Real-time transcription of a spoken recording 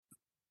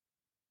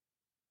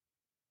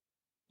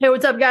Hey,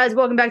 what's up, guys?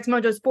 Welcome back to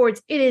Mojo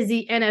Sports. It is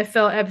the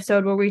NFL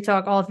episode where we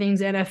talk all things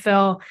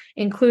NFL,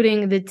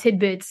 including the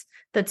tidbits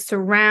that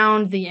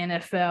surround the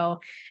NFL.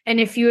 And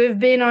if you have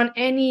been on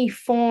any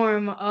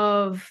form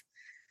of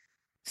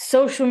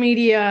social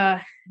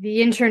media,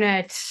 the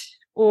internet,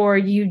 or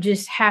you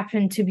just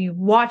happen to be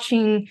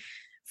watching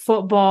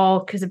football,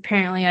 because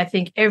apparently I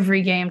think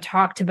every game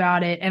talked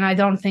about it, and I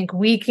don't think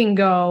we can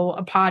go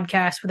a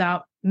podcast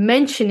without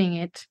mentioning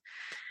it.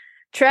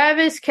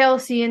 Travis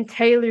Kelce and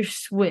Taylor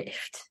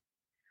Swift.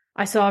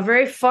 I saw a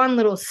very fun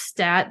little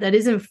stat that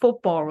isn't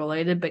football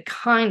related, but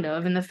kind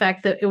of, in the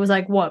fact that it was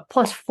like, what,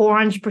 plus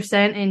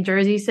 400% in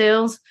jersey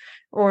sales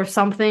or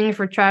something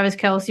for Travis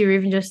Kelce or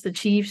even just the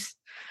Chiefs.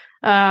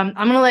 I'm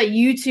going to let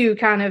you two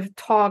kind of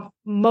talk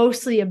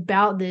mostly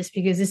about this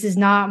because this is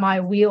not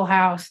my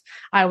wheelhouse.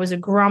 I was a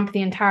grump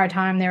the entire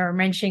time they were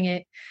mentioning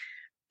it.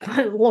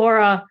 But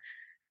Laura,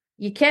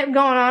 you kept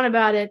going on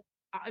about it.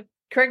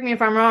 Correct me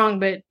if I'm wrong,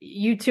 but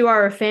you two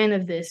are a fan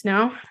of this,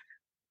 no?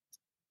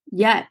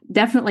 Yeah,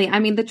 definitely. I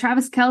mean, the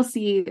Travis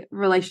Kelce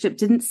relationship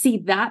didn't see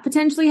that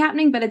potentially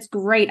happening, but it's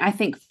great, I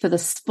think, for the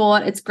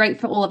sport. It's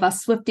great for all of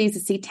us Swifties to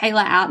see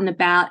Taylor out and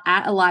about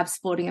at a live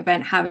sporting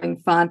event having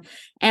fun.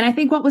 And I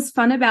think what was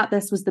fun about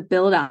this was the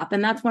build-up.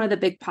 And that's one of the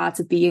big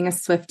parts of being a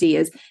Swiftie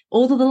is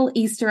all the little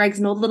Easter eggs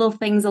and all the little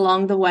things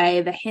along the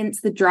way, the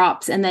hints, the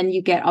drops, and then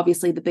you get,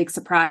 obviously, the big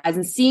surprise.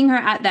 And seeing her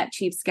at that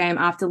Chiefs game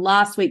after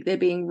last week, there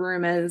being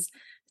rumors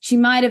she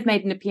might have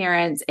made an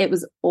appearance. It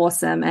was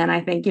awesome. And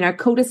I think,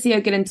 cool to see her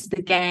get into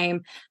the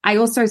game. I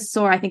also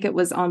saw, I think it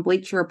was on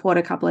Bleacher Report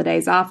a couple of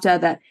days after,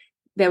 that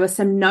there were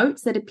some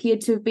notes that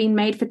appeared to have been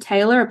made for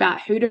Taylor about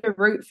who to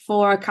root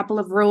for, a couple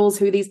of rules,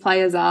 who these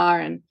players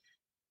are. And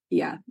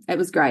yeah, it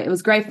was great. It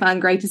was great fun.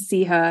 Great to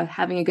see her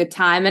having a good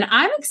time. And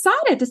I'm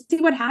excited to see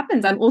what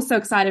happens. I'm also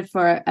excited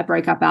for a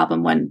breakup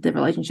album when the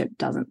relationship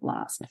doesn't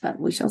last, but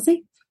we shall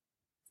see.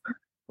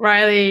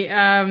 Riley,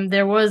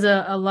 there was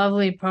a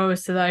lovely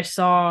post that I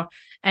saw,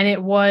 and it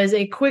was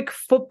a quick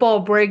football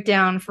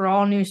breakdown for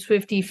all new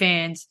Swiftie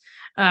fans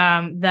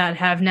that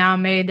have now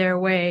made their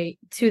way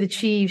to the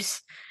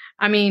Chiefs.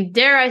 I mean,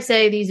 dare I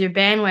say these are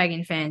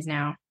bandwagon fans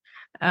now.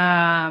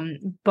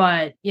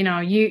 But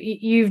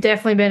you've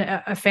definitely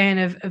been a fan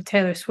of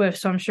Taylor Swift,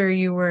 so I'm sure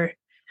you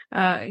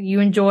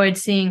enjoyed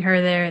seeing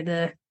her there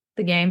at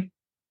the game.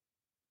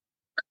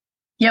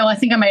 Yeah, well, I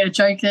think I made a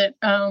joke that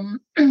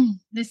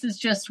this is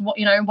just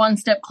one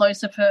step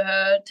closer for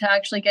her to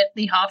actually get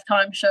the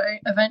halftime show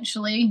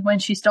eventually when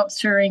she stops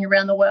touring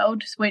around the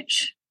world,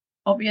 which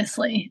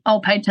obviously I'll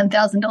pay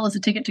 $10,000 a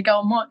ticket to go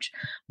and watch.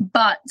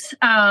 But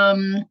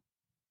I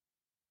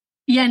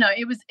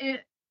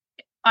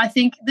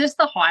think this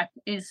the hype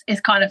is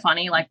kind of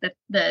funny, like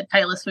the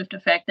Taylor Swift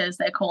effect, as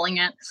they're calling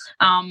it.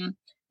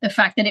 The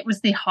fact that it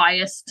was the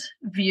highest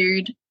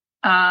viewed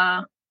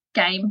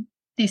game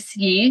this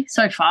year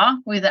so far,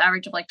 with an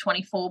average of like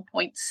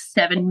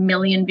 24.7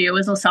 million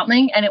viewers or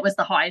something, and it was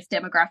the highest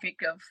demographic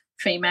of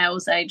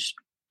females aged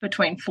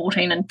between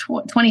 14 and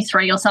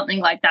 23 or something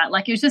like that.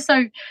 Like it's just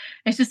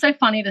so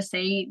funny to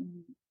see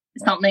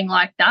something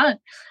like that.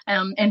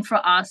 And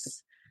for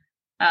us,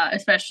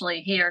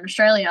 especially here in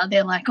Australia,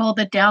 they're like, oh,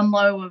 the down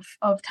low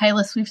of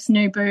Taylor Swift's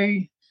new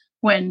boo,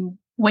 when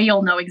we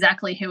all know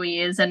exactly who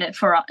he is. And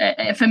for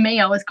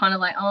me, I was kind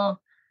of like, oh,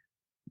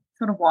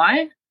 sort of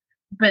why?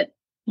 But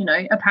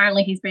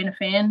apparently he's been a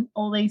fan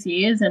all these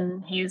years,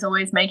 and he was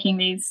always making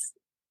these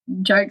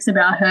jokes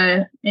about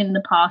her in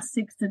the past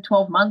 6 to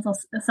 12 months or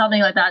something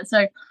like that.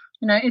 So,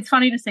 it's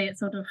funny to see it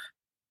sort of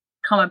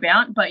come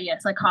about. But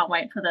yes, I can't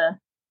wait for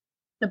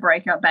the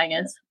breakup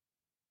bangers.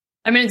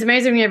 I mean, it's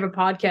amazing when you have a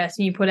podcast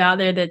and you put out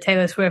there that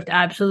Taylor Swift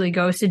absolutely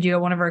ghosted you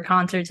at one of her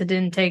concerts and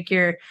didn't take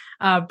your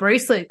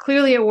bracelet.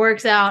 Clearly, it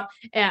works out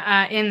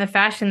in the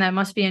fashion that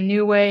must be a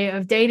new way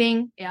of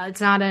dating. Yeah,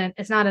 it's not an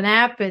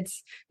app.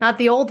 It's not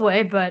the old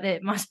way, but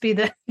it must be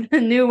the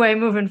new way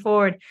moving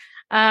forward.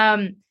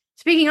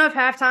 Speaking of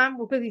halftime,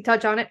 we'll quickly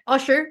touch on it.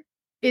 Usher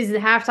is the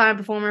halftime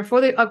performer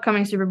for the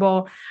upcoming Super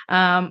Bowl.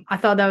 I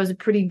thought that was a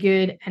pretty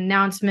good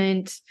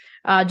announcement.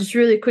 Just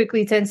really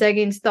quickly, 10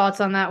 seconds, thoughts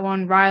on that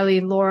one.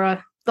 Riley,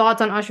 Laura,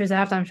 thoughts on Usher's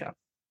halftime show?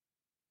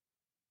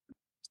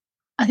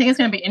 I think it's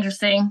going to be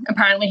interesting.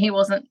 Apparently he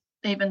wasn't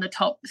even the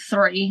top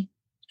 3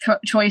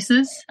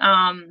 choices.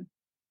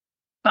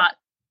 But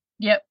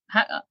yep,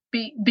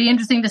 be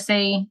interesting to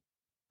see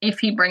if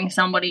he brings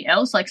somebody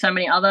else like so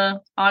many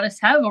other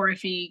artists have, or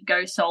if he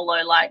goes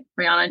solo like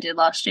Rihanna did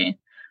last year.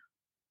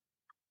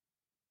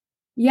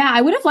 Yeah,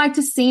 I would have liked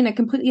to seen a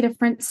completely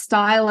different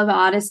style of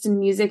artist and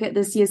music at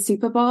this year's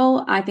Super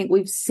Bowl. I think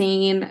we've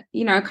seen,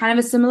 kind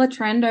of a similar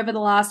trend over the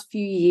last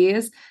few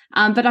years.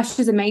 But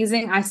Usher's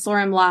amazing. I saw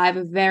him live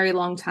a very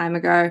long time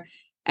ago,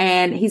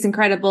 and he's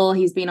incredible.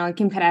 He's been on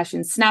Kim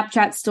Kardashian's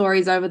Snapchat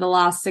stories over the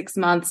last 6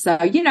 months. So,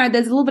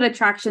 there's a little bit of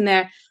traction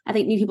there. I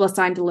think new people are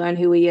starting to learn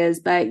who he is.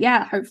 But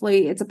yeah,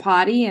 hopefully it's a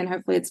party and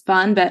hopefully it's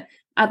fun. But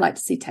I'd like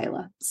to see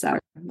Taylor. So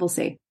we'll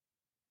see.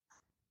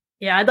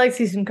 Yeah, I'd like to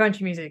see some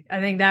country music.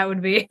 I think that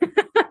would be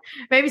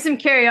maybe some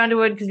Carrie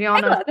Underwood, because we all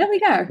know. There we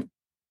go.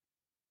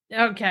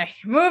 Okay,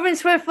 moving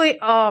swiftly.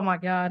 Oh my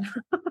God.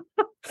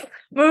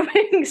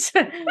 moving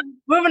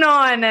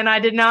on, and I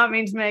did not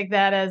mean to make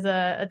that as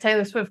a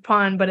Taylor Swift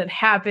pun, but it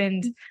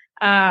happened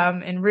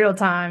in real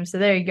time. So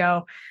there you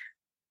go.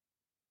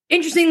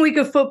 Interesting week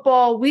of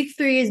football. Week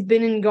 3 has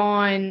been and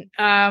gone.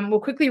 We'll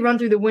quickly run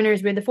through the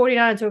winners. We had the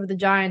 49ers over the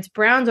Giants,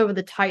 Browns over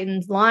the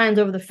Titans, Lions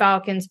over the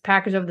Falcons,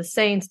 Packers over the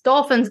Saints,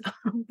 Dolphins,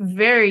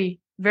 very,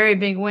 very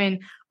big win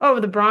over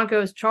the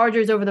Broncos,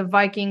 Chargers over the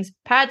Vikings,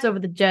 Pats over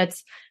the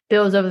Jets,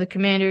 Bills over the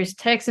Commanders,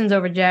 Texans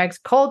over Jags,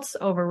 Colts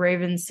over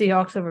Ravens,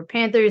 Seahawks over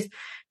Panthers,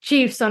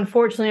 Chiefs,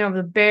 unfortunately, over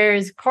the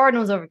Bears,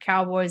 Cardinals over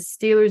Cowboys,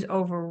 Steelers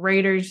over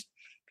Raiders.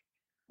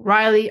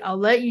 Riley, I'll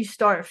let you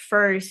start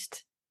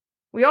first.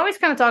 We always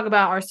kind of talk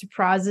about our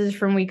surprises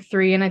from week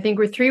 3, and I think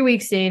we're 3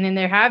 weeks in, and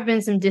there have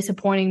been some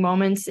disappointing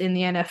moments in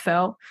the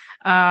NFL.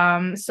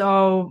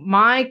 So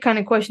my kind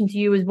of question to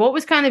you is, what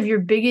was kind of your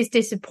biggest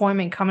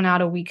disappointment coming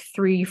out of week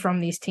 3 from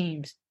these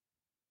teams?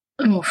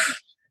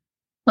 Oof.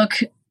 Look,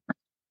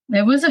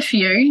 there was a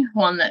few,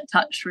 one that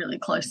touched really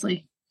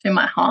closely to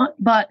my heart,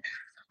 but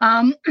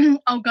I'll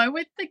go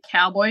with the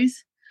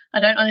Cowboys.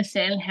 I don't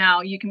understand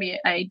how you can be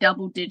a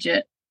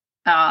double-digit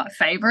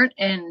favorite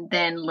and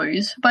then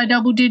lose by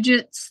double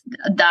digits.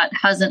 That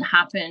hasn't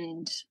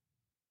happened,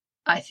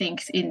 I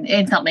think,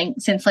 in something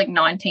since like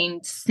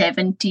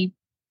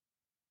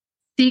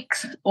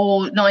 1976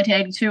 or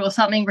 1982 or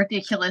something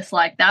ridiculous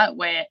like that,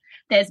 where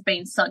there's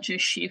been such a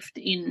shift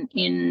in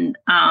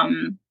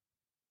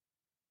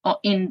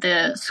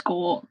the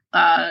score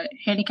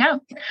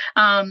handicap.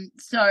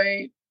 So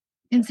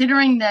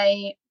considering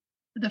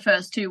the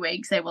first 2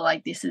 weeks, they were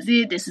like, this is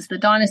it. This is the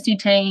dynasty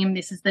team.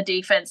 This is the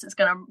defense that's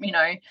going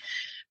to,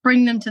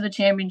 bring them to the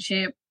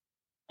championship.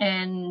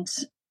 And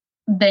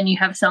then you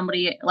have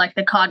somebody like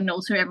the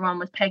Cardinals, who everyone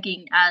was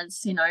pegging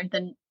as,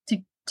 to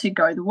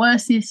go the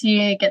worst this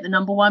year, get the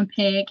number 1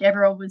 pick.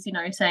 Everyone was,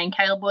 saying,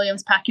 Caleb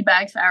Williams, pack your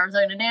bags for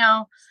Arizona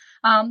now,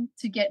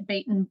 to get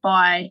beaten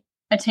by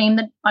a team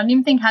that I didn't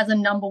even think has a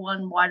number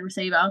 1 wide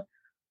receiver.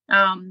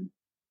 And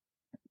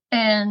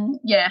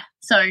yeah,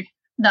 so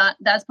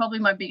that's probably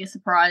my biggest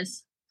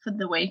surprise for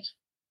the week.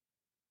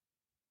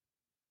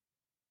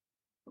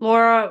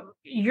 Laura,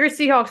 your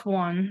Seahawks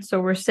won, so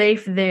we're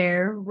safe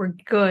there. We're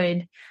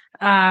good.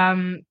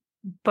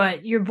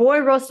 But your boy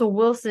Russell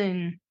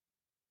Wilson,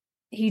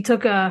 he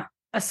took a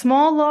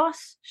small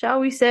loss, shall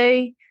we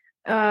say,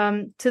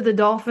 to the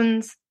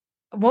Dolphins.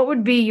 What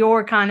would be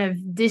your kind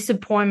of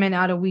disappointment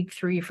out of week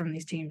 3 from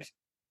these teams?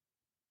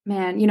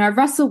 Man,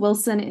 Russell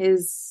Wilson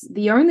is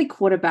the only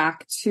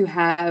quarterback to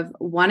have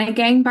won a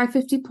game by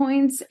 50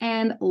 points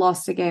and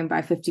lost a game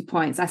by 50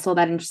 points. I saw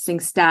that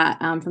interesting stat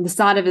from the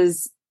start of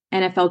his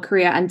NFL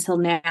career until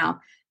now.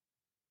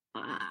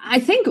 I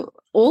think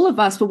all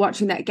of us were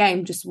watching that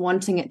game just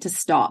wanting it to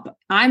stop.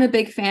 I'm a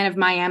big fan of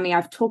Miami.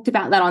 I've talked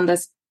about that on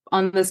this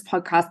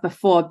podcast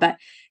before, but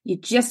you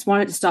just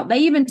want it to stop. They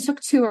even took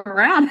 2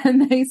 around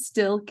and they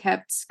still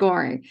kept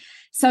scoring.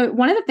 So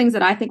one of the things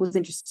that I think was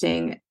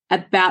interesting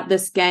about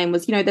this game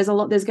was, there's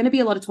going to be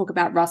a lot of talk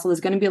about Russell.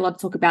 There's going to be a lot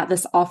of talk about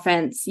this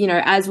offense,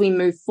 as we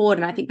move forward.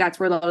 And I think that's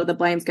where a lot of the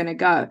blame's going to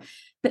go.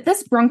 But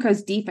this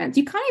Broncos defense,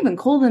 you can't even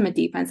call them a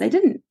defense. They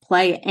didn't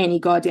play any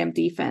goddamn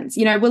defense.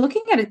 We're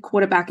looking at a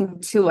quarterback in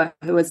Tua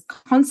who is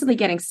constantly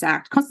getting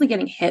sacked, constantly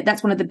getting hit.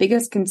 That's one of the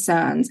biggest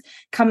concerns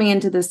coming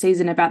into the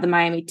season about the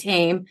Miami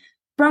team.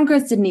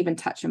 Broncos didn't even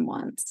touch him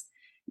once.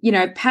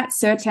 Pat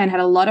Surtain had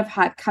a lot of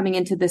hype coming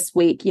into this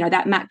week.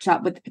 That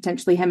matchup with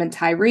potentially him and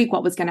Tyreek,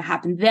 what was going to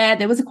happen there.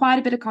 There was quite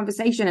a bit of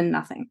conversation and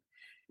nothing.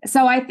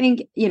 So I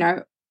think,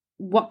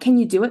 what can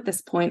you do at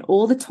this point?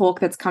 All the talk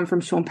that's come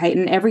from Sean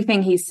Payton,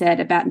 everything he said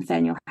about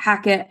Nathaniel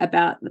Hackett,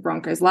 about the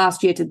Broncos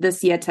last year to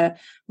this year, to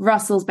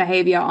Russell's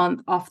behavior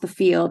off the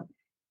field.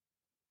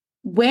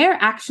 Where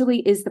actually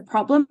is the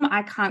problem?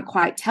 I can't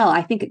quite tell.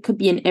 I think it could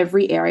be in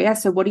every area.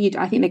 So what do you do?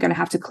 I think they're going to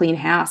have to clean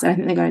house. And I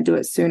think they're going to do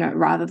it sooner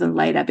rather than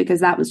later, because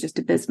that was just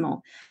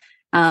abysmal.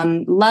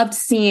 Loved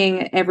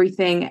seeing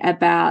everything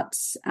about,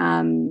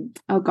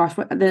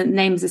 what the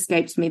names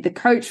escaped me. The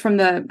coach from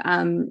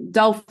the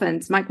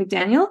Dolphins, Mike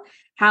McDaniel,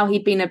 how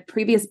he'd been a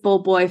previous ball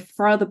boy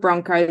for the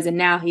Broncos and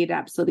now he'd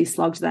absolutely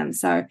slogged them.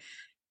 So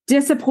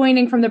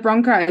disappointing from the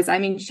Broncos. I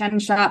mean, Shannon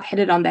Sharp hit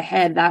it on the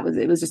head.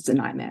 It was just a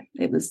nightmare.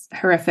 It was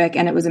horrific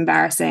and it was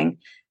embarrassing.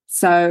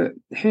 So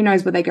who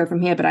knows where they go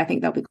from here, but I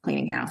think they'll be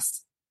cleaning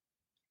house.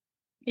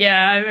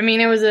 Yeah, I mean,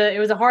 it was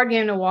a hard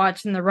game to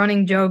watch, and the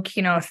running joke,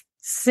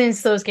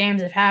 since those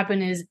games have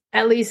happened, is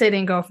at least they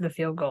didn't go for the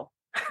field goal,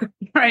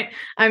 right?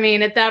 I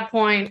mean, at that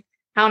point,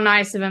 how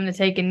nice of him to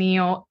take a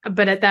kneel,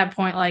 but at that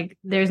point, like,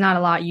 there's not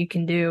a lot you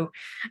can do.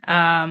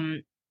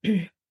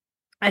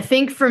 I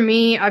think for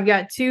me, I've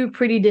got 2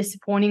 pretty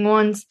disappointing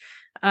ones.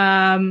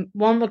 One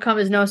will come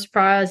as no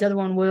surprise. The other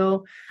one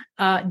will.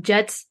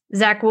 Jets,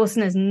 Zach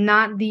Wilson is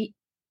not the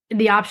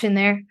option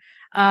there.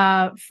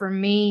 For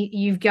me,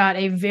 you've got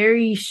a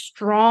very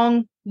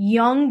strong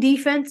young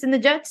defense in the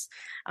Jets.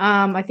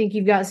 I think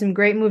you've got some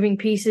great moving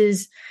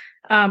pieces.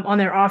 on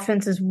their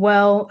offense as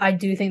well. I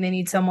do think they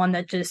need someone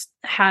that just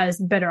has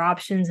better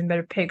options and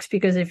better picks,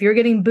 because if you're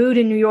getting booed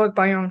in New York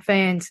by your own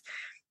fans,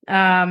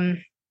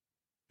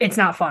 it's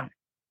not fun.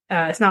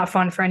 It's not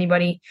fun for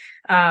anybody.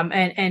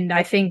 And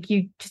I think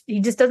he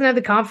just doesn't have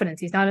the confidence.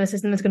 He's not in a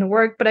system that's going to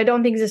work, but I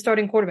don't think he's a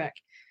starting quarterback.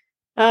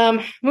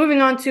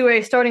 Moving on to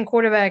a starting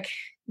quarterback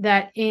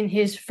that in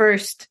his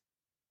first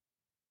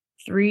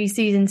 2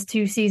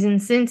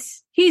 seasons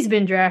since he's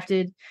been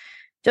drafted,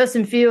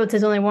 Justin Fields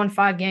has only won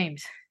 5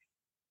 games.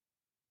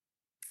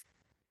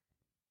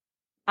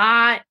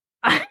 Riley's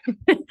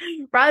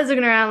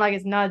looking around like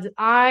it's nuts.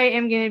 I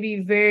am going to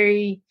be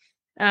very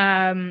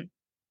hard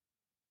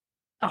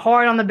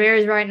on the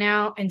Bears right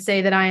now and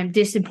say that I am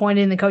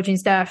disappointed in the coaching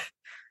staff.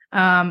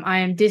 I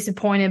am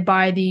disappointed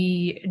by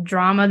the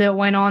drama that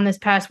went on this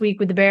past week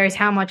with the Bears.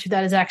 How much of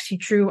that is actually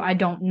true, I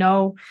don't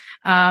know.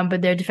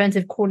 But their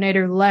defensive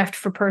coordinator left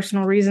for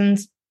personal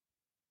reasons.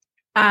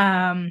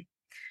 For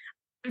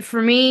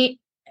me,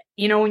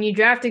 when you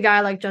draft a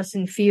guy like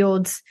Justin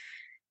Fields,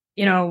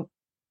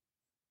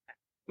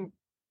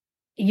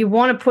 you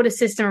want to put a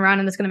system around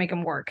him that's going to make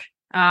him work.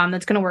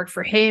 That's going to work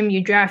for him.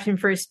 You draft him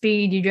for his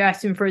speed. You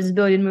draft him for his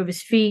ability to move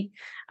his feet.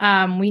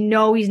 We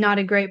know he's not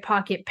a great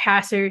pocket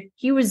passer.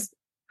 He was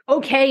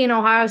okay in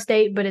Ohio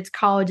State, but it's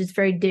college. It's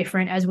very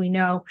different, as we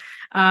know.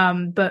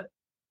 But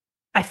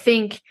I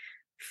think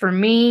for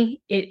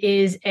me, it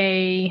is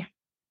a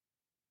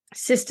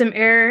system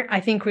error.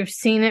 I think we've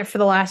seen it for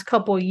the last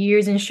couple of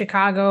years in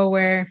Chicago,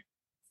 where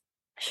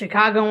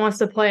Chicago wants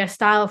to play a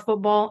style of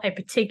football, a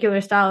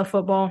particular style of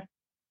football,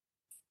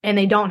 and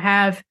they don't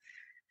have,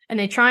 and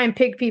they try and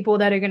pick people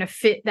that are going to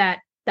fit that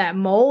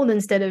mold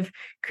instead of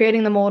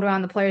creating the mold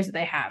around the players that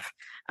they have.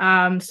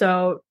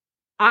 So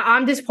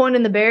I'm disappointed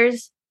in the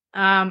Bears.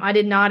 I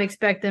did not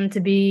expect them to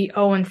be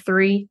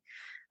 0-3.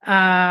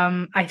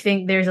 I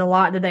think there's a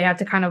lot that they have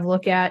to kind of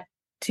look at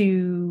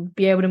to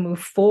be able to move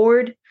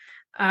forward.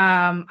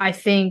 I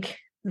think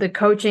the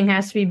coaching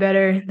has to be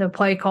better. The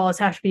play calls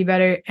have to be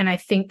better. And I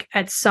think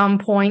at some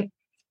point,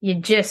 you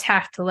just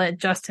have to let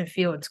Justin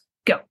Fields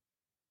go.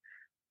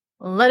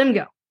 Let him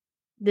go.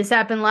 This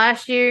happened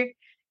last year.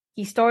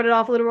 He started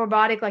off a little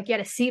robotic, like he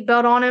had a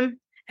seatbelt on him,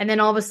 and then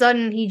all of a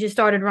sudden he just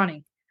started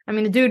running. I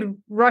mean, the dude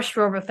rushed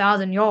for over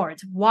 1,000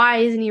 yards. Why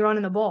isn't he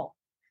running the ball?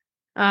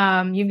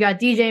 You've got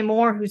DJ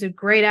Moore, who's a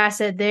great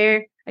asset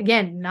there.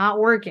 Again, not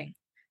working.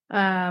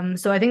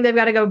 So I think they've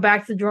got to go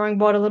back to the drawing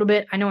board a little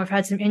bit. I know we've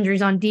had some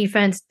injuries on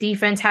defense.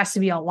 Defense has to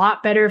be a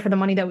lot better for the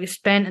money that we've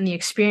spent and the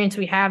experience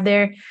we have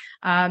there.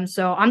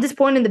 So I'm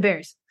disappointed in the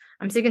Bears.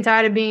 I'm sick and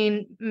tired of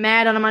being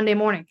mad on a Monday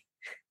morning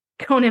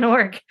going into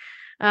work.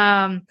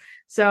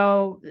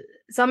 So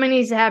something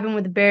needs to happen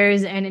with the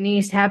Bears, and it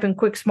needs to happen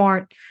quick,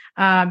 smart,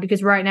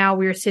 because right now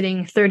we are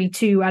sitting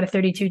 32 out of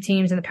 32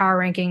 teams in the power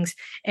rankings,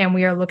 and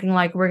we are looking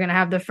like we're going to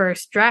have the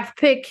first draft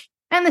pick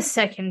and the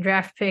second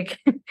draft pick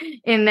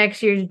in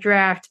next year's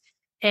draft.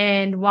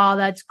 And while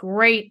that's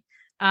great,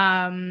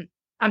 I'm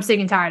sick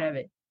and tired of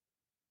it.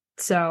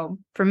 So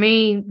for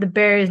me, the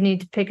Bears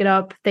need to pick it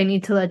up. They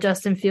need to let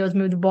Justin Fields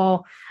move the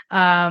ball.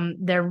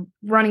 Their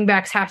running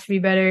backs have to be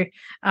better.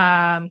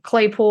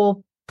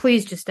 Claypool,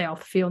 please just stay off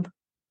the field.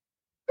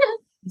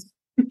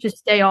 Just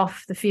stay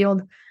off the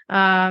field.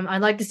 I'd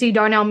like to see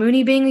Darnell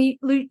Mooney being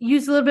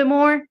used a little bit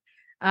more.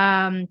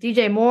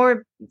 DJ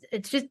Moore,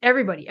 it's just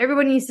everybody.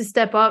 Everybody needs to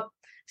step up.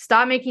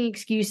 Stop making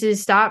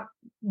excuses. Stop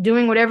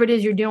doing whatever it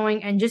is you're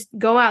doing and just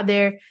go out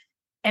there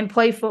and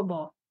play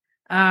football.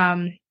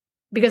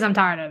 Because I'm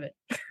tired of it.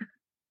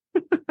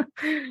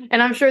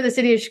 And I'm sure the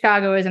city of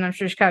Chicago is, and I'm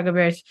sure Chicago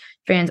Bears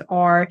fans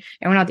are,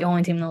 and we're not the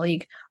only team in the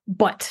league.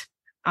 But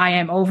I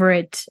am over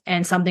it,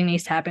 and something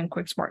needs to happen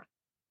quick, smart.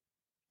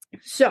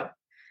 So,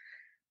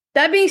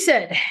 that being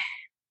said,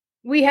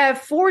 we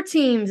have 4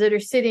 teams that are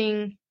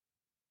sitting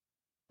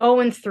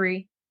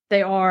 0-3.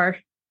 They are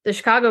the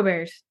Chicago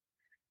Bears.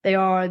 They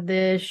are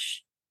the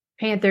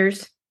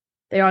Panthers.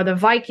 They are the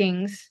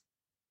Vikings.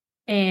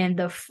 And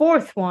the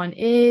 4th one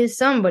is,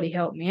 somebody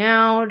help me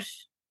out.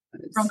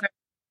 Broncos.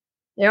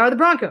 They are the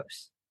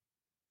Broncos.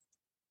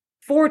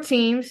 4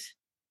 teams,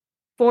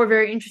 4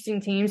 very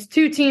interesting teams.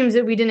 2 teams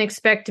that we didn't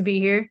expect to be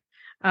here.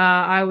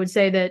 I would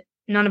say that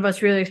none of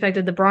us really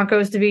expected the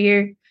Broncos to be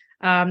here.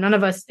 None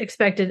of us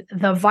expected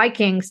the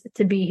Vikings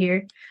to be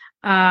here.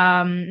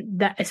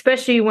 That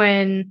especially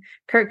when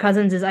Kirk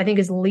Cousins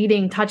is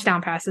leading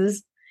touchdown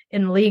passes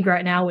in the league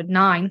right now with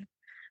 9.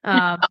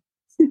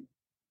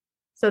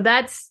 So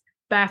that's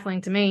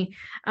baffling to me.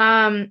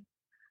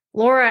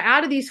 Laura,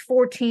 out of these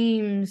 4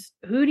 teams,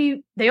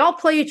 they all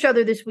play each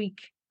other this week,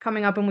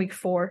 coming up in week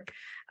 4.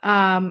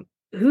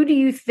 Who do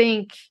you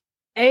think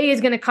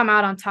is going to come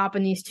out on top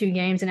in these 2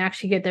 games and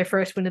actually get their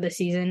first win of the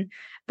season?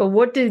 But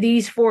what do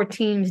these 4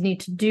 teams need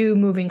to do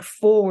moving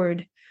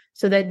forward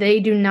so that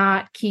they do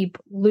not keep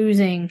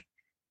losing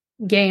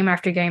game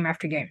after game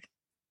after game?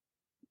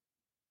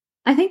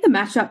 I think the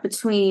matchup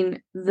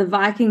between the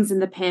Vikings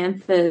and the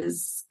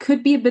Panthers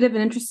could be a bit of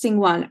an interesting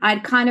one.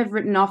 I'd kind of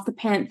written off the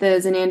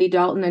Panthers and Andy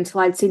Dalton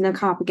until I'd seen them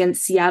come up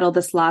against Seattle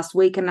this last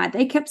week, and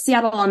they kept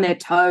Seattle on their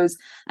toes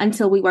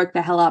until we woke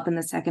the hell up in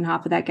the second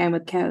half of that game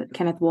with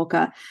Kenneth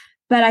Walker.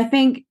 But I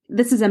think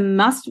this is a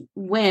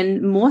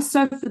must-win, more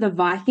so for the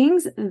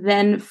Vikings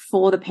than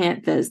for the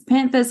Panthers.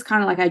 Panthers,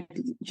 kind of like I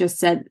just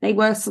said, they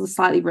were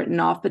slightly written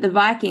off, but the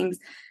Vikings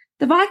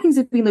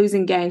have been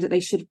losing games that they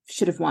should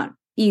have won.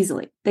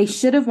 Easily. They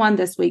should have won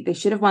this week. They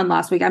should have won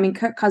last week. I mean,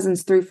 Kirk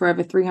Cousins threw for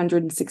over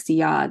 360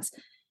 yards.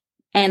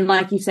 And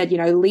like you said,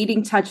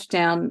 leading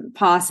touchdown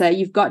passer,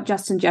 you've got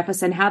Justin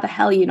Jefferson. How the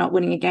hell are you not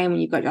winning a game when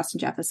you've got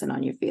Justin Jefferson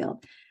on your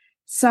field?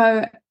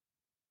 So,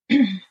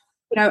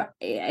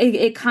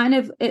 it kind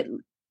of,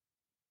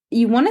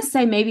 you want to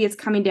say maybe it's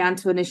coming down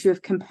to an issue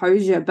of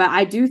composure, but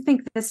I do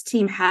think this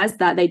team has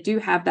that. They do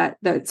have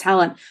the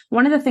talent.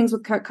 One of the things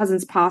with Kirk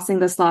Cousins passing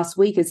this last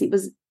week is he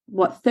was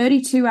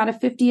 32 out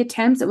of 50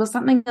 attempts. It was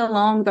something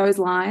along those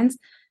lines.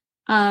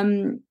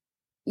 So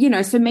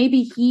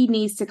maybe he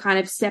needs to kind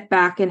of step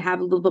back and have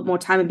a little bit more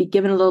time and be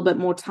given a little bit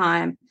more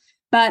time.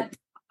 But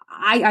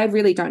I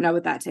really don't know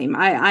with that team.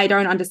 I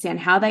don't understand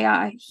how they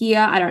are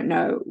here. I don't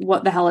know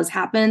what the hell has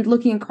happened.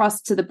 Looking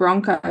across to the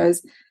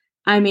Broncos,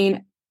 I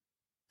mean,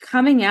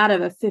 coming out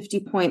of a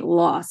 50-point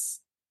loss,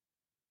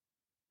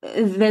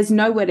 there's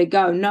nowhere to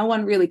go. No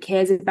one really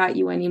cares about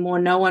you anymore.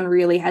 No one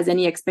really has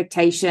any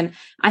expectation.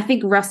 I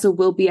think Russell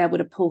will be able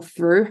to pull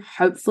through,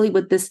 hopefully,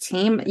 with this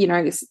team.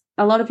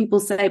 A lot of people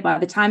say by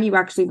the time you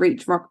actually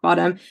reach rock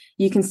bottom,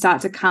 you can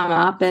start to come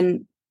up,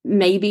 and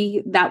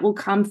maybe that will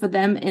come for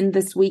them in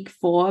this week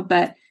 4.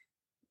 But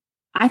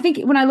I think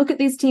when I look at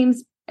these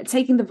teams,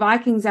 taking the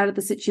Vikings out of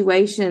the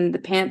situation, the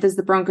Panthers,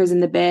 the Broncos,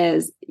 and the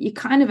Bears, you're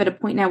kind of at a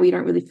point now where you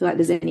don't really feel like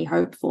there's any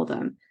hope for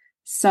them.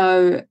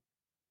 So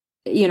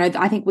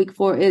I think week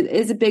 4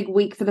 is a big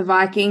week for the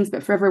Vikings,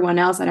 but for everyone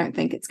else, I don't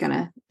think it's going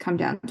to come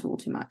down to all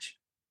too much.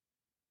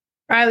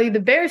 Riley,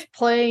 the Bears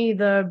play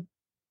the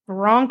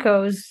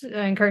Broncos,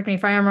 and correct me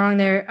if I am wrong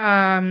there,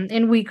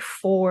 in week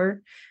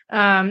 4.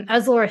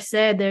 As Laura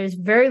said, there's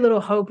very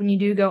little hope when you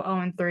do go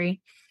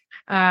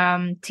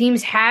 0-3.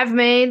 Teams have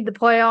made the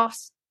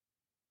playoffs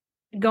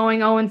going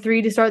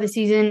 0-3 to start the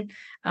season,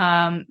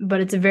 but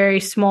it's a very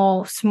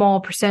small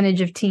percentage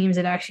of teams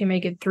that actually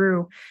make it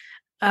through.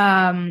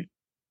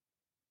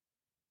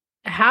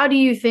 How do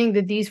you think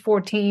that these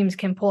 4 teams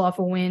can pull off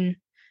a win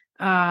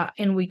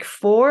in week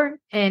 4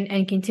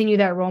 and continue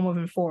that role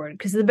moving forward?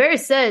 Because the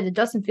Bears said that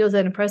Justin Fields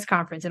said in a press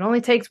conference, it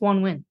only takes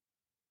 1 win.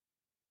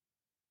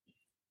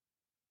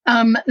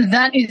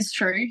 That is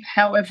true.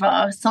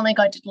 However, something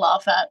I did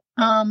laugh at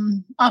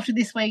after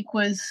this week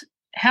was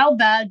how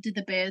bad did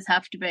the Bears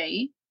have to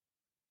be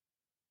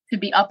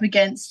up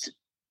against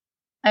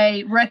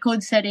a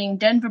record-setting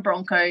Denver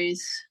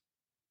Broncos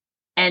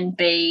and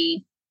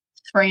be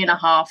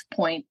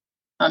 3.5-point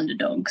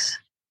underdogs.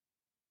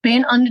 Be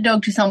an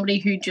underdog to somebody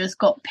who just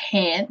got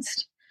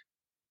pantsed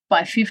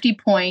by 50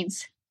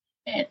 points.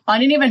 And I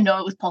didn't even know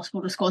it was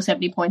possible to score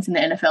 70 points in the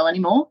NFL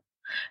anymore.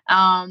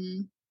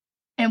 And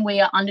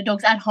we are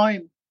underdogs at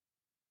home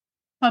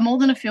by more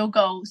than a field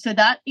goal. So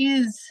that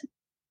is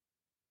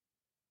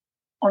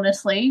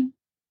honestly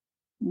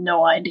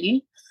no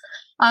idea.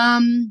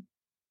 I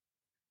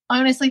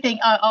honestly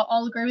think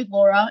I'll agree with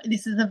Laura.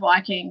 This is the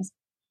Vikings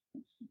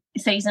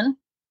season.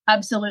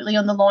 Absolutely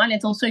on the line.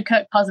 It's also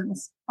Kirk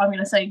Cousins, I'm going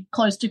to say,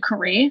 close to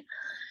career.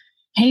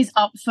 He's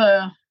up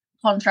for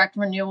contract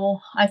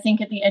renewal, I think,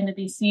 at the end of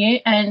this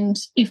year. And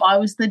if I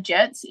was the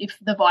Jets, if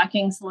the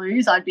Vikings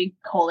lose, I'd be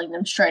calling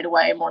them straight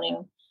away and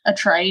wanting a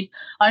trade.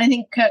 I don't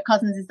think Kirk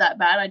Cousins is that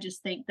bad. I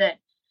just think that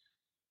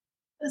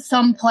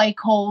some play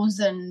calls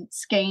and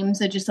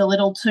schemes are just a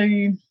little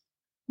too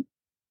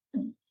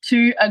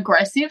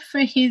aggressive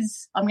for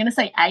his, I'm going to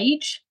say,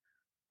 age.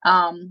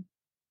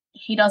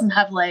 He doesn't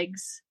have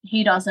legs.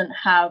 He doesn't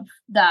have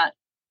that,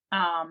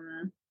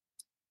 I'm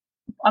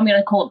going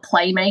to call it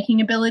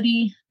playmaking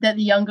ability that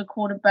the younger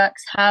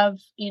quarterbacks have,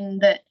 in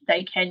that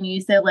they can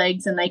use their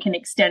legs and they can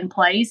extend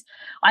plays.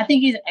 I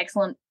think he's an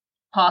excellent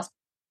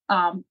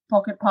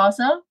pocket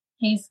passer.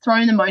 He's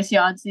thrown the most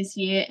yards this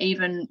year,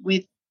 even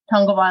with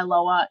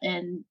Tagovailoa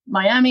and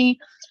Miami.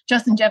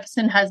 Justin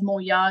Jefferson has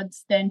more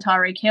yards than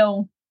Tyreek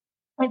Hill.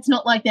 It's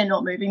not like they're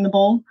not moving the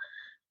ball.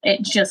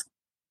 It just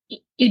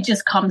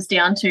comes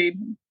down to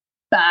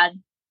bad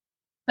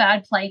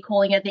play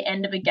calling at the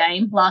end of a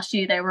game. Last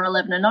year they were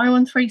 11-0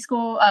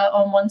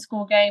 on one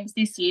score games.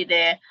 This year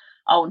they're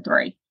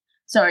 0-3.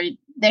 So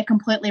they're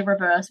completely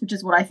reversed, which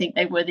is what I think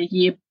they were the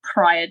year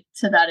prior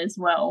to that as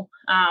well.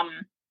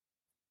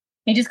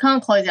 He just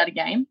can't close out a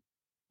game,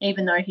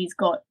 even though he's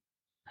got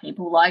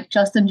people like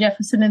Justin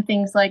Jefferson and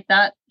things like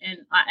that.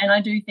 And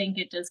I do think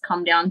it does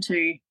come down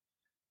to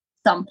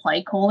some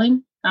play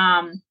calling.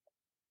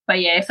 But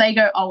yeah, if they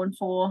go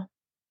 0-4,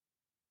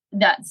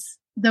 that's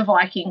the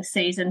Vikings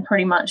season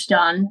pretty much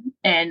done.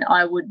 And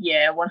I would,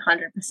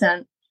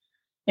 100%,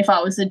 if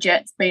I was the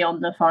Jets, be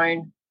on the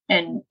phone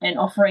and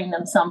offering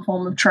them some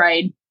form of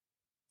trade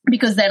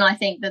because then I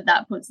think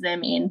that puts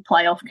them in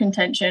playoff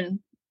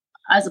contention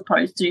as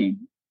opposed to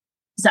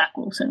Zach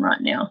Wilson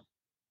right now.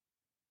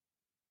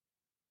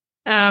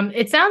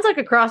 It sounds like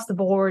across the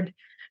board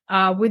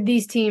with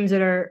these teams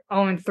that are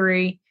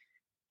 0-3,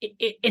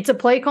 it's a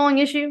play calling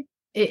issue.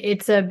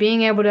 It's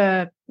being able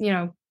to,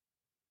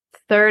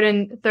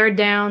 third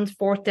downs,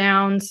 fourth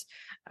downs,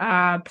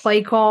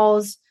 play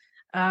calls.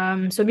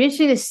 So it'd be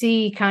interesting to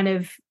see kind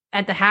of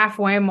at the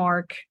halfway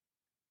mark,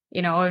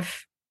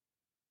 if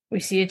we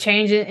see a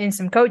change in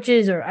some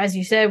coaches, or as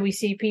you said, we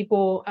see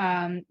people,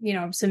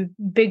 some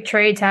big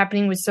trades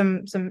happening with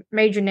some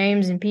major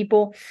names and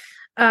people.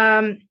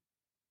 Kind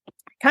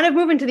of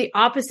moving to the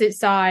opposite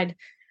side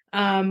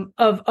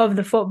of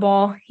the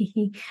football,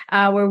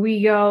 where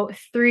we go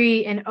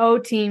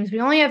 3-0 teams. We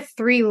only have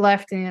 3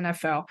 left in the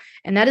NFL,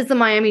 and that is the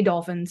Miami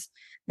Dolphins,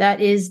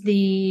 that is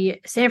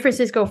the San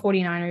Francisco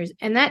 49ers,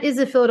 and that is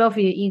the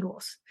Philadelphia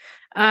Eagles.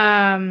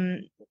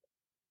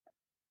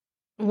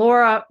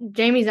 Laura,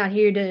 Jamie's not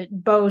here to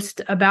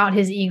boast about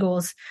his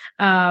Eagles,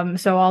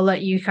 so I'll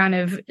let you kind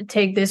of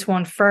take this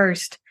one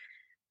first.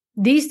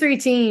 These 3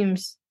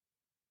 teams,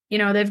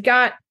 they've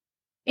got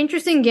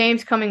interesting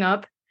games coming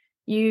up.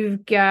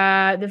 You've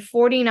got the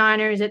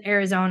 49ers at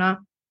Arizona,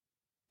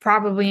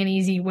 probably an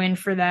easy win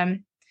for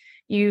them.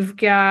 You've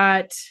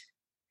got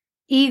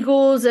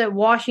Eagles at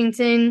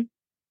Washington,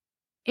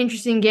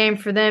 interesting game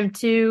for them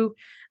too.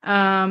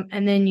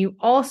 And then you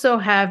also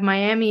have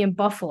Miami and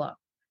Buffalo.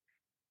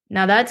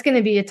 Now that's going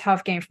to be a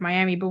tough game for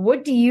Miami, but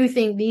what do you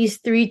think these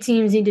 3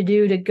 teams need to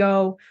do to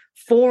go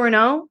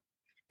 4-0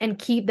 and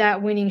keep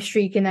that winning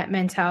streak and that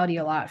mentality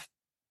alive?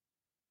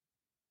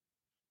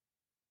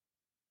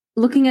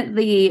 Looking at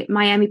the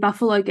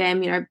Miami-Buffalo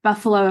game,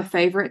 Buffalo are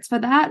favorites for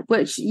that,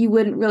 which you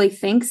wouldn't really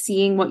think,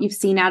 seeing what you've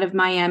seen out of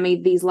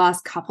Miami these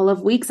last couple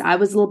of weeks. I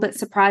was a little bit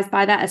surprised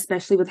by that,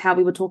 especially with how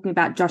we were talking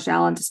about Josh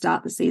Allen to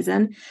start the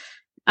season.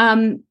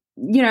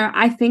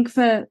 I think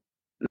for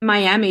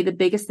Miami, the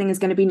biggest thing is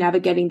going to be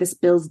navigating this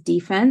Bills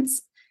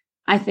defense.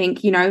 I think,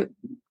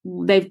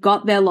 they've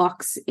got their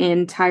locks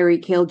in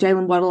Tyreek Hill.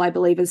 Jalen Waddle, I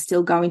believe, is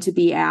still going to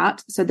be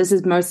out. So this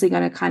is mostly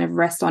going to kind of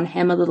rest on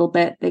him a little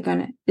bit.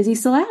 Is he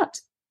still out?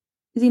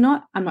 Is he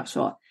not? I'm not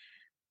sure.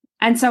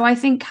 And so I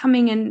think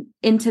coming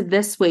into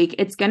this week,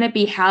 it's going to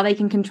be how they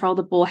can control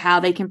the ball, how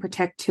they can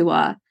protect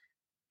Tua.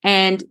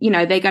 And,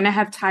 they're going to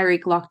have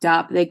Tyreek locked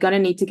up. They're going to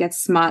need to get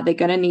smart. They're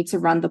going to need to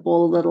run the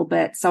ball a little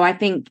bit. So I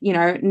think,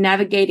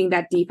 navigating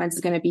that defense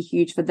is going to be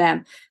huge for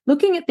them.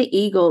 Looking at the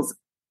Eagles,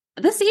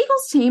 this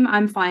Eagles team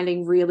I'm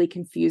finding really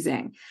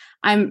confusing.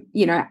 I'm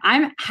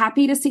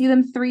happy to see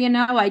them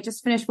 3-0. I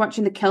just finished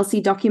watching the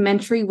Kelce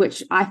documentary,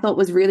 which I thought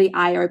was really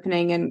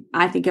eye-opening, and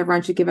I think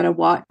everyone should give it a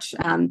watch.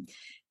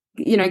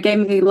 Gave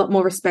me a lot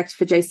more respect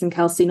for Jason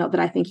Kelce, not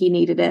that I think he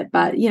needed it,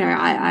 but,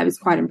 I was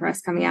quite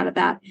impressed coming out of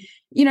that.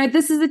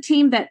 This is a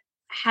team that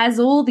has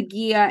all the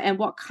gear and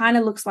what kind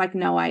of looks like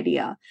no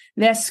idea.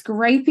 They're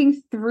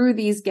scraping through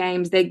these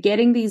games. They're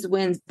getting these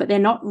wins, but they're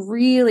not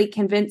really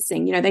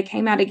convincing. They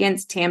came out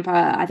against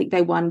Tampa. I think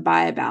they won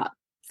by about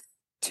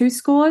 2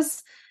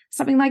 scores,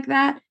 something like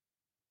that.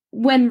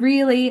 When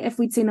really, if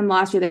we'd seen them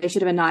last year, they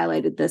should have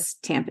annihilated this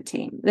Tampa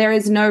team. There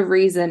is no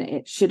reason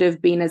it should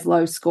have been as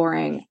low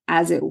scoring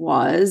as it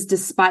was,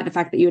 despite the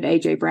fact that you had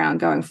AJ Brown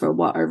going for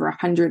over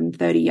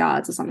 130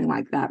 yards or something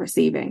like that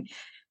receiving.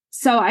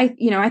 So I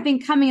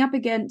think coming up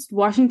against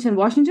Washington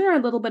are a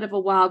little bit of a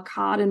wild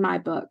card in my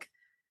book.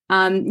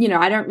 I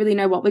don't really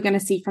know what we're going to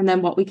see from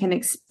them, what we can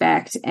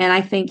expect. And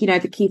I think,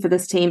 the key for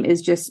this team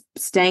is just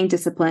staying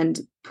disciplined,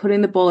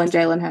 putting the ball in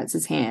Jalen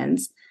Hurts'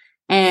 hands,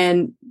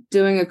 and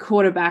doing a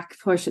quarterback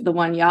push at the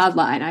 1-yard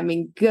line. I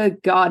mean,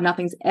 good God,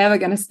 nothing's ever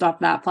going to stop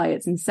that play.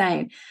 It's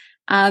insane.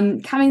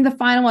 Coming the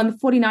final one, the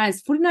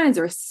 49ers. 49ers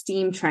are a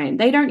steam train.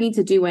 They don't need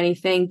to do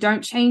anything.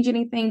 Don't change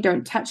anything.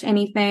 Don't touch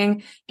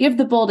anything. Give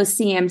the ball to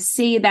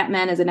CMC. That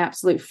man is an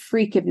absolute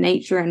freak of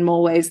nature in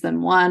more ways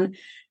than one.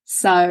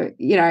 So,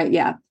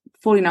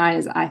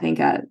 49ers, I think,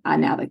 are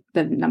now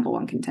the number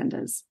 1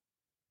 contenders.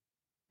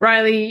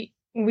 Riley,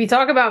 we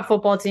talk about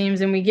football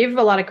teams and we give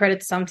a lot of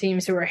credit to some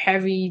teams who are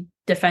heavy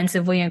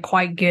defensively and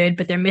quite good,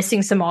 but they're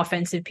missing some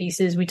offensive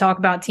pieces. We talk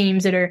about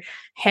teams that are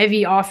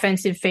heavy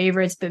offensive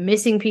favorites, but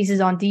missing pieces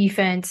on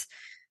defense.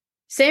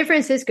 San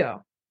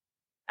Francisco,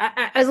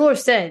 as Laura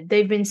said,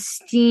 they've been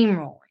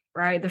steamrolling,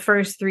 right? The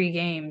first 3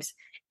 games.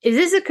 Is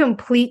this a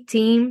complete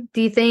team,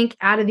 do you think,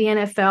 out of the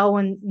NFL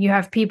when you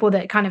have people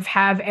that kind of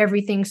have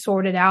everything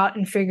sorted out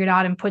and figured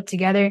out and put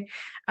together?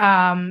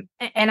 And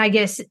I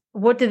guess,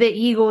 what do the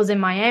Eagles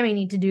and Miami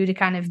need to do to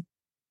kind of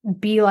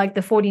be like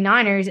the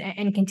 49ers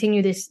and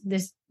continue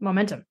this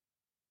momentum?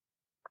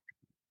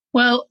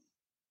 Well,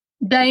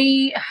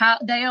 they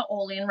are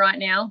all in right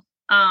now.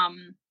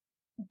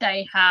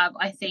 They have,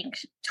 I think,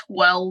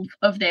 12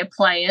 of their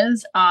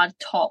players are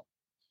top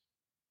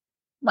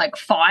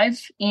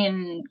 5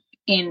 in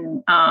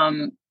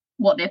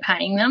what they're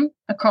paying them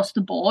across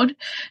the board.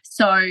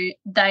 So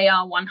they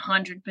are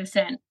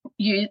 100%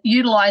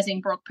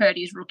 utilizing Brock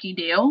Purdy's rookie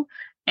deal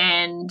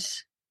and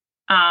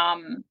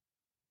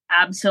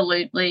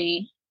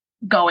absolutely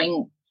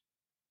going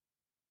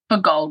for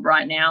gold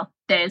right now.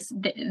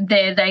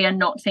 They are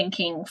not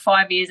thinking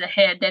 5 years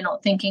ahead. They're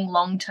not thinking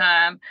long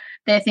term.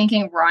 They're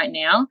thinking right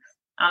now.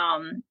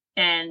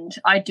 And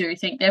I do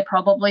think they're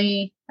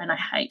probably, and I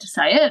hate to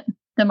say it,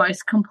 the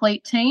most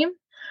complete team.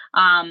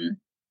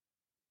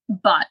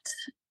 But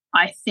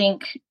I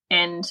think,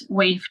 and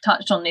we've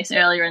touched on this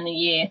earlier in the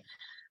year,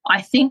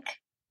 I think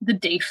the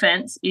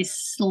defense is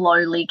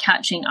slowly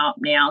catching up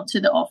now to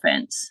the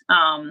offense.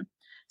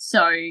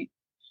 So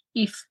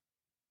if,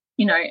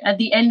 at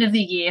the end of the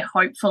year,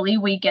 hopefully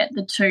we get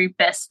the two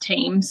best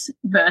teams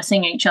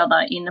versing each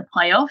other in the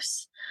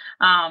playoffs.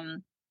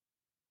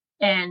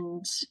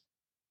 And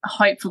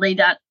hopefully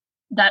that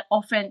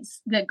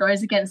offense that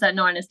goes against that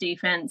Niners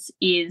defense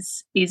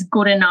is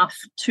good enough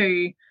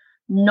to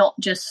not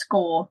just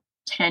score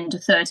 10 to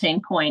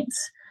 13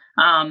 points.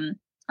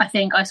 I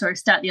think I saw a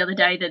stat the other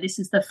day that this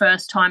is the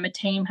first time a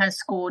team has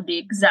scored the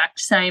exact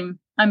same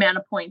amount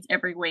of points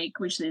every week,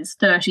 which is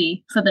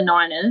 30 for the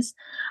Niners,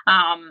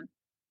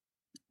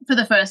 for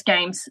the first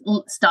games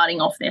starting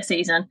off their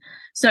season.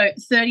 So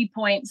 30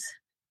 points,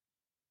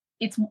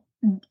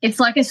 it's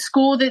like a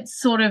score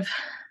that's sort of,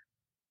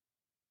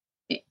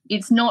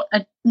 it's not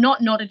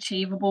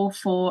achievable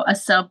for a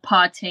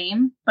subpar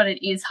team, but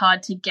it is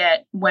hard to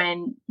get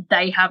when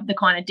they have the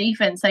kind of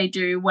defense they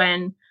do,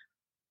 when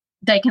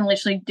they can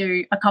literally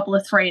do a couple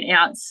of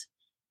 3-and-outs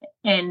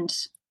and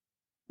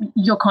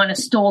you're kind of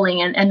stalling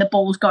and the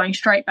ball's going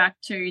straight back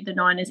to the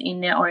Niners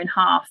in their own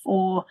half,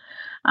 or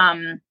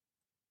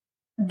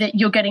that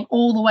you're getting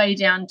all the way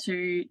down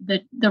to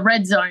the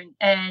red zone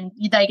and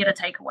they get a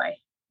takeaway.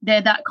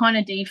 They're that kind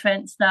of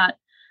defense that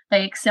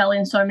they excel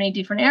in so many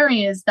different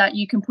areas that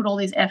you can put all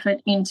this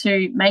effort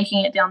into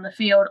making it down the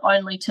field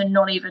only to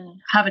not even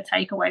have a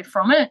takeaway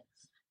from it.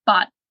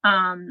 But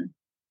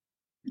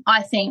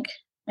I think,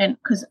 and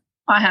because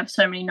I have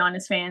so many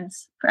Niners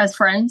fans as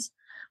friends,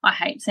 I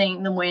hate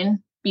seeing them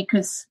win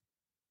because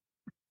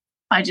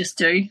I just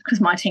do, because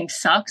my team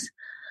sucks.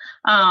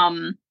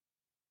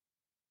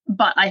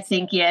 But I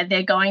think,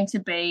 they're going to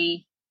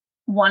be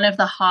one of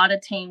the harder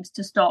teams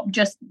to stop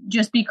just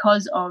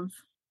because of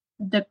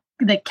the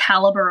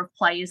caliber of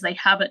players they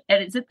have. And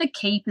it's at the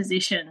key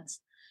positions.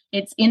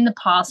 It's in the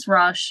pass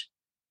rush.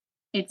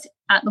 It's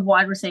at the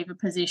wide receiver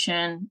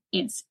position.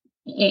 It's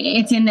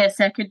in their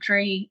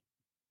secondary,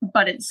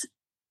 but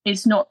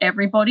it's not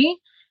everybody.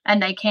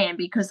 And they can,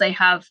 because they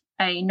have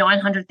a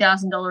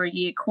 $900,000 a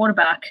year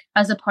quarterback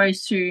as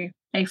opposed to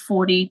a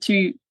 $40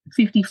 to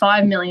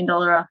 $55 million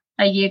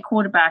a year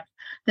quarterback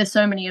that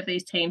so many of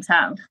these teams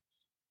have.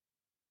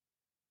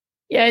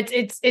 Yeah,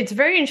 it's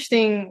very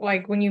interesting,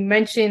 like when you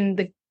mention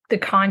the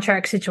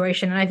contract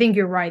situation, and I think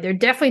you're right. They're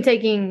definitely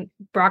taking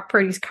Brock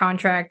Purdy's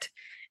contract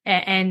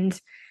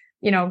and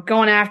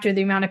going after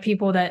the amount of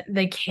people that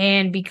they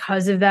can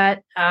because of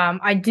that.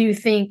 I do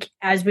think,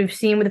 as we've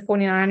seen with the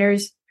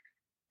 49ers,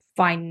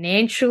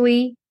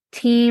 financially,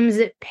 teams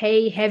that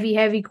pay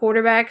heavy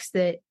quarterbacks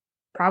that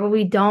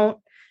probably don't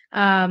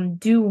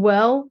do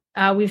well,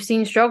 we've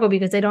seen struggle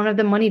because they don't have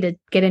the money to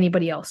get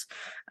anybody else.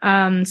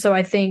 So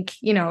I think,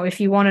 if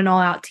you want an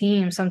all-out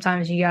team,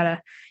 sometimes you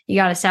gotta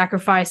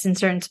sacrifice in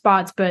certain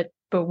spots, but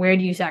where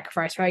do you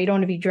sacrifice, right? You don't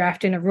want to be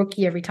drafting a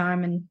rookie every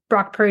time, and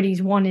Brock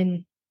Purdy's one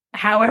in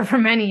however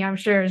many, I'm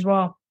sure, as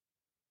well.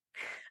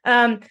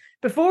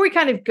 Before we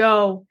kind of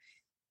go,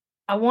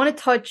 I want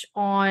to touch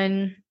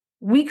on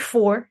week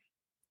 4,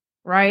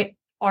 right?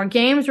 Our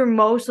games we're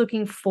most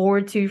looking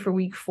forward to for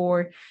week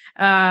 4.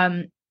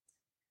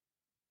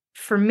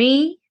 For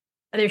me,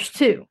 there's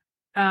 2,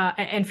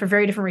 and for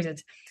very different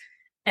reasons.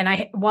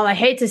 And while I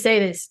hate to say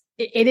this,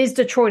 it is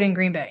Detroit and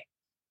Green Bay,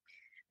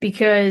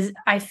 because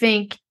I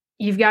think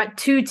you've got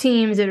 2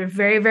 teams that are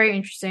very, very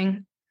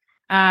interesting.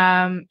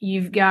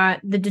 You've got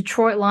the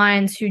Detroit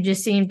Lions, who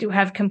just seem to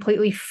have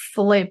completely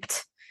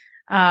flipped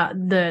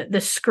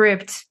the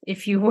script,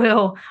 if you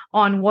will,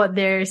 on what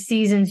their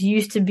seasons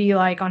used to be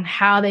like, on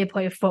how they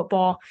play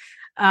football.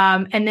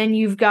 And then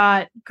you've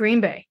got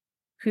Green Bay,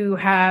 who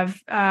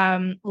have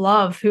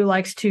Love, who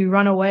likes to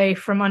run away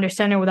from under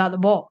center without the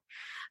ball.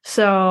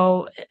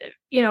 So,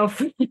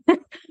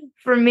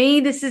 for me,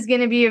 this is going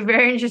to be a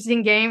very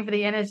interesting game for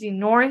the NFC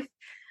North,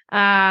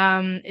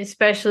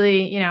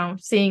 especially,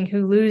 seeing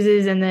who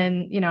loses, and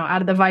then,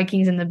 out of the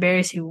Vikings and the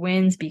Bears, who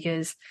wins,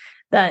 because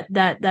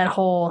that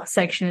whole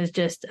section is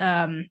just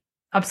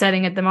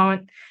upsetting at the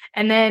moment.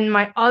 And then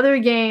my other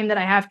game that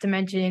I have to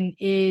mention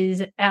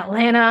is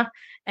Atlanta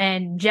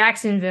and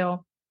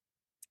Jacksonville.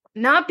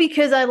 Not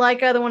because I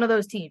like either one of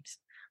those teams.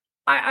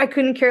 I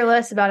couldn't care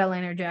less about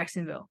Atlanta or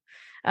Jacksonville.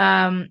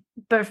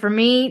 But for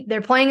me,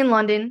 they're playing in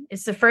London.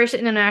 It's the first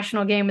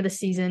international game of the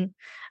season.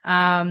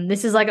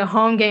 This is like a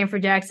home game for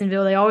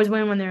Jacksonville. They always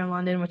win when they're in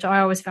London, which I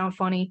always found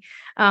funny.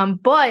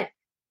 But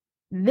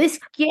this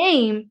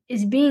game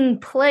is being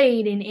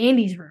played in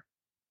Andy's room.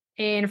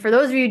 And for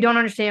those of you who don't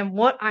understand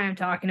what I am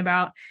talking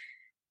about,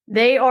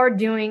 they are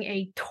doing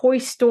a Toy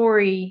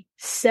Story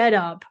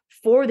setup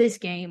for this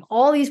game.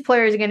 All these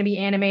players are going to be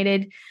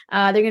animated.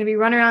 They're going to be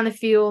running around the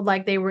field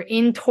like they were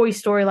in Toy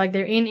Story, like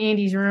they're in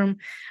Andy's room.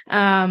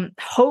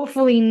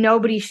 Hopefully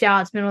nobody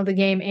shouts middle of the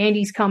game,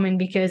 Andy's coming,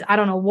 because I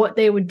don't know what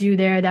they would do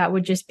there. That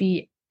would just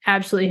be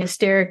absolutely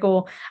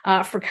hysterical.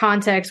 For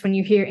context, when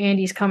you hear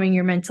Andy's coming,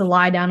 you're meant to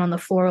lie down on the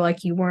floor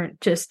like you weren't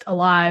just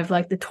alive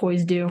like the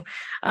toys do.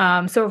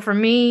 So for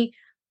me,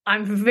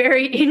 I'm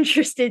very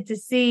interested to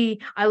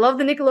see. I love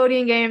the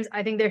Nickelodeon games.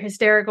 I think they're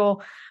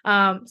hysterical.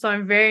 So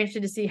I'm very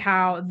interested to see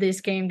how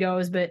this game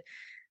goes. But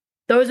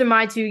those are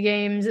my 2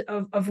 games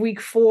of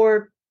week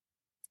 4.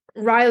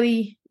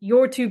 Riley,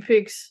 your 2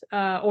 picks,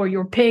 or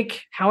your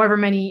pick, however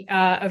many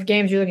of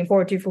games you're looking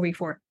forward to for week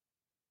 4.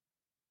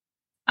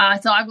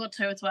 So I've got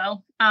 2 as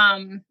well.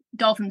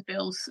 Dolphins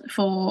Bills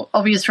for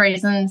obvious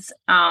reasons.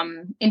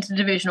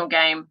 Divisional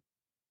game.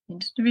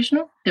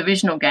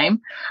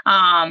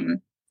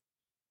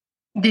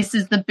 This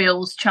is the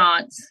Bills'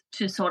 chance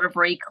to sort of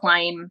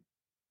reclaim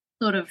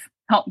sort of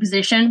top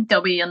position.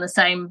 They'll be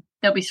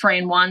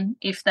 3-1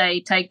 if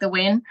they take the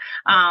win.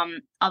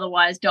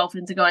 Otherwise,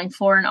 Dolphins are going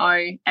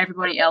 4-0.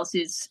 Everybody else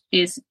is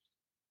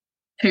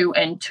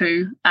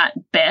 2-2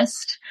 at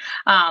best.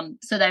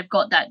 So they've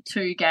got that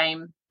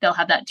 2-game. They'll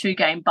have that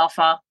 2-game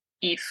buffer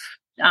if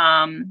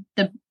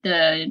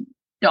the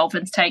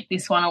Dolphins take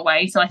this one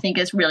away. So I think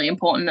it's really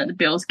important that the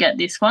Bills get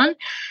this one.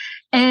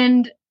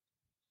 And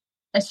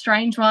a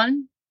strange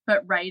one,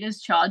 but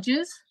Raiders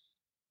Chargers.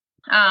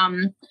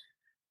 I've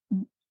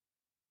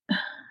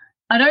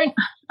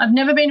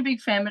never been a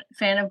big fan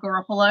of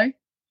Garoppolo,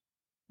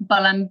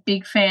 but I'm a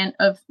big fan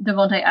of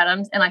Devontae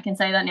Adams, and I can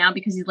say that now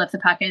because he's left the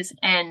Packers,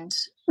 and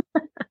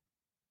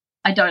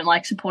I don't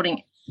like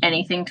supporting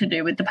anything to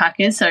do with the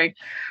Packers. So,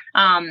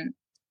 I'm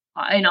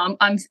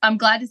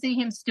glad to see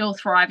him still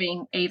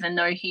thriving, even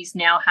though he's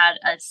now had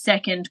a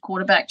second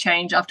quarterback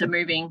change after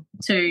moving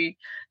to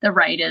the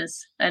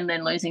Raiders and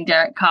then losing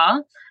Derek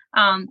Carr.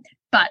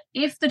 But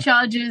if the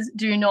Chargers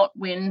do not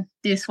win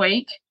this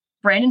week,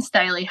 Brandon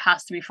Staley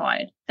has to be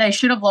fired. They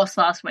should have lost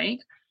last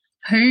week.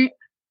 Who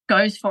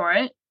goes for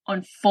it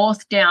on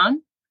 4th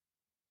down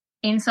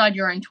inside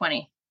your own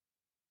 20?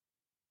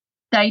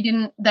 They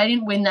didn't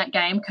win that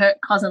game. Kirk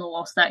Cousins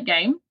lost that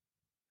game.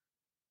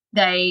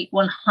 They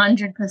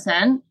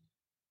 100%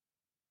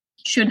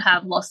 should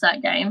have lost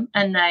that game,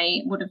 and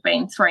they would have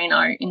been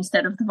 3-0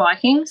 instead of the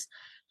Vikings.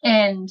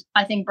 And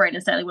I think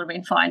Brandon Staley would have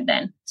been fine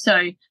then.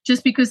 So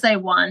just because they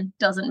won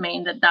doesn't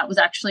mean that that was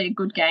actually a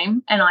good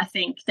game. And I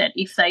think that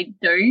if they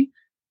do,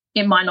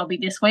 it might not be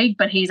this week,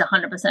 but he's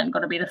 100% got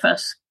to be the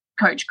first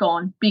coach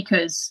gone,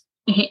 because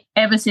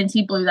ever since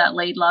he blew that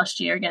lead last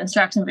year against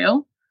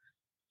Jacksonville,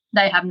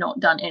 they have not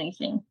done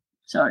anything.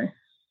 So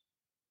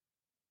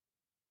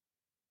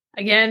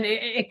again,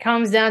 it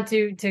comes down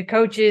to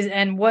coaches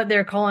and what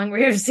they're calling.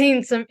 We have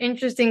seen some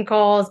interesting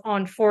calls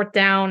on 4th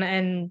down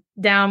and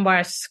down by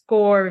a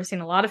score. We've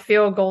seen a lot of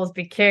field goals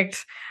be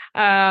kicked.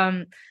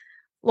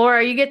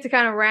 Laura, you get to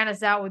kind of round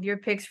us out with your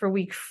picks for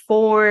week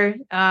 4.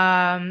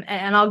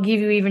 And I'll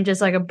give you even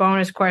just like a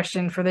bonus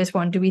question for this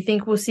one. Do we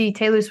think we'll see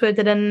Taylor Swift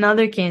at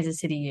another Kansas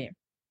City game?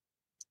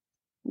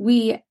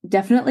 We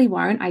definitely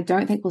won't. I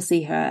don't think we'll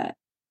see her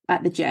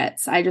at the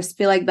Jets. I just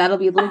feel like that'll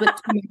be a little bit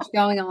too much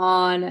going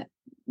on.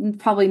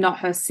 Probably not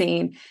her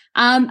scene.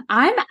 I'm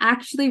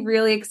actually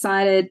really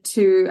excited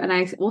to, and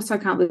I also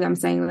can't believe I'm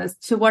saying this,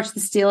 to watch the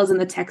Steelers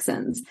and the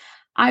Texans.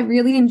 I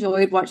really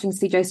enjoyed watching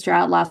CJ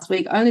Stroud last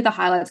week, only the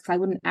highlights because I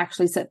wouldn't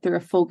actually sit through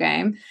a full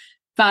game.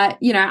 But,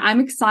 I'm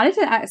excited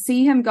to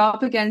see him go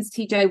up against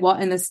TJ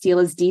Watt in the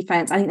Steelers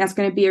defense. I think that's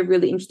going to be a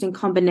really interesting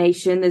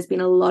combination. There's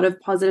been a lot of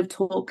positive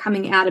talk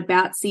coming out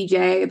about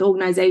CJ. The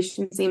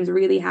organization seems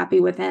really happy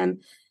with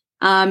him.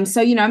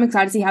 So, I'm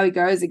excited to see how he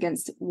goes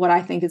against what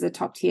I think is a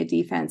top tier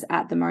defense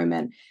at the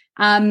moment.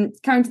 Coming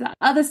to the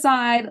other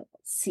side,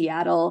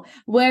 Seattle.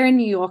 We're in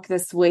New York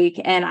this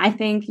week. And I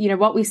think,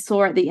 what we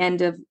saw at the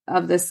end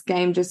of this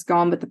game just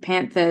gone with the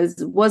Panthers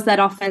was that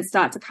offense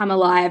start to come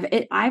alive.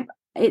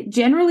 It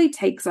generally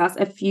takes us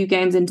a few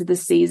games into the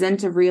season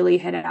to really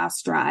hit our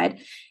stride.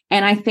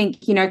 And I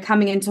think,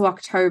 coming into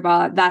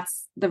October,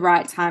 that's the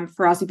right time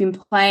for us. We've been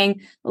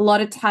playing a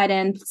lot of tight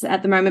ends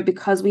at the moment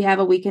because we have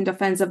a weakened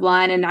offensive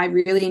line. And I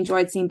really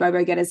enjoyed seeing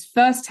Bobo get his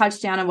first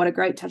touchdown, and what a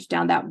great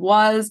touchdown that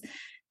was.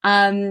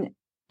 And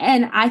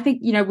I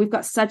think, we've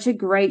got such a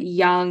great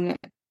young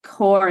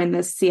core in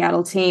this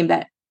Seattle team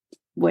that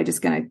we're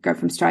just going to go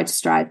from stride to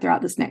stride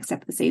throughout this next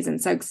step of the season.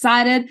 So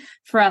excited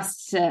for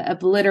us to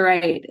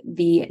obliterate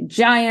the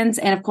Giants.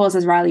 And of course,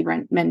 as Riley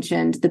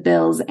mentioned, the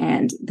Bills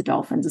and the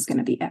Dolphins is going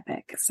to be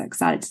epic. So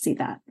excited to see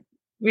that.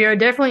 We are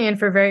definitely in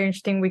for a very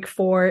interesting week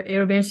 4.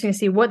 It'll be interesting to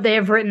see what they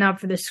have written up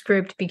for the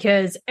script,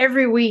 because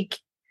every week,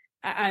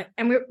 and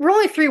we're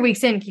only 3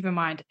 weeks in, keep in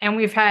mind, and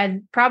we've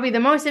had probably the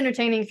most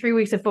entertaining 3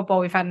 weeks of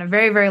football we've had in a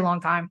very, very long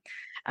time.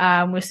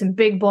 With some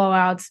big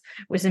blowouts,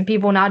 with some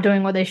people not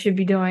doing what they should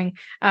be doing,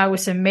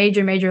 with some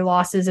major, major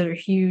losses that are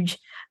huge.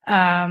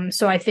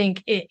 So I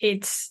think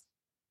it's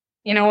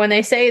You know, when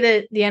they say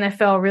that the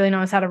NFL really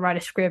knows how to write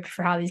a script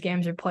for how these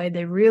games are played,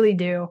 they really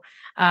do.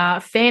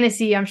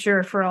 Fantasy, I'm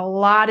sure, for a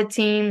lot of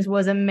teams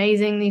was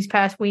amazing these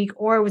past week,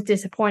 or it was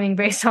disappointing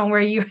based on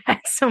where you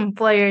had some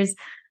players.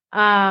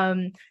 For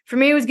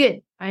me, it was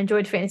good. I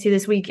enjoyed fantasy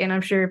this week, and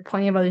I'm sure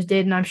plenty of others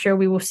did, and I'm sure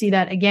we will see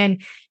that again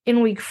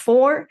in week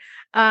 4.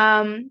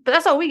 But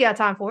that's all we got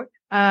time for.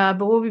 But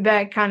we'll be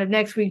back kind of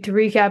next week to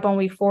recap on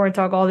week 4 and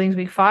talk all things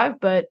week 5.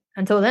 But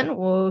until then,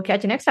 we'll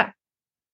catch you next time.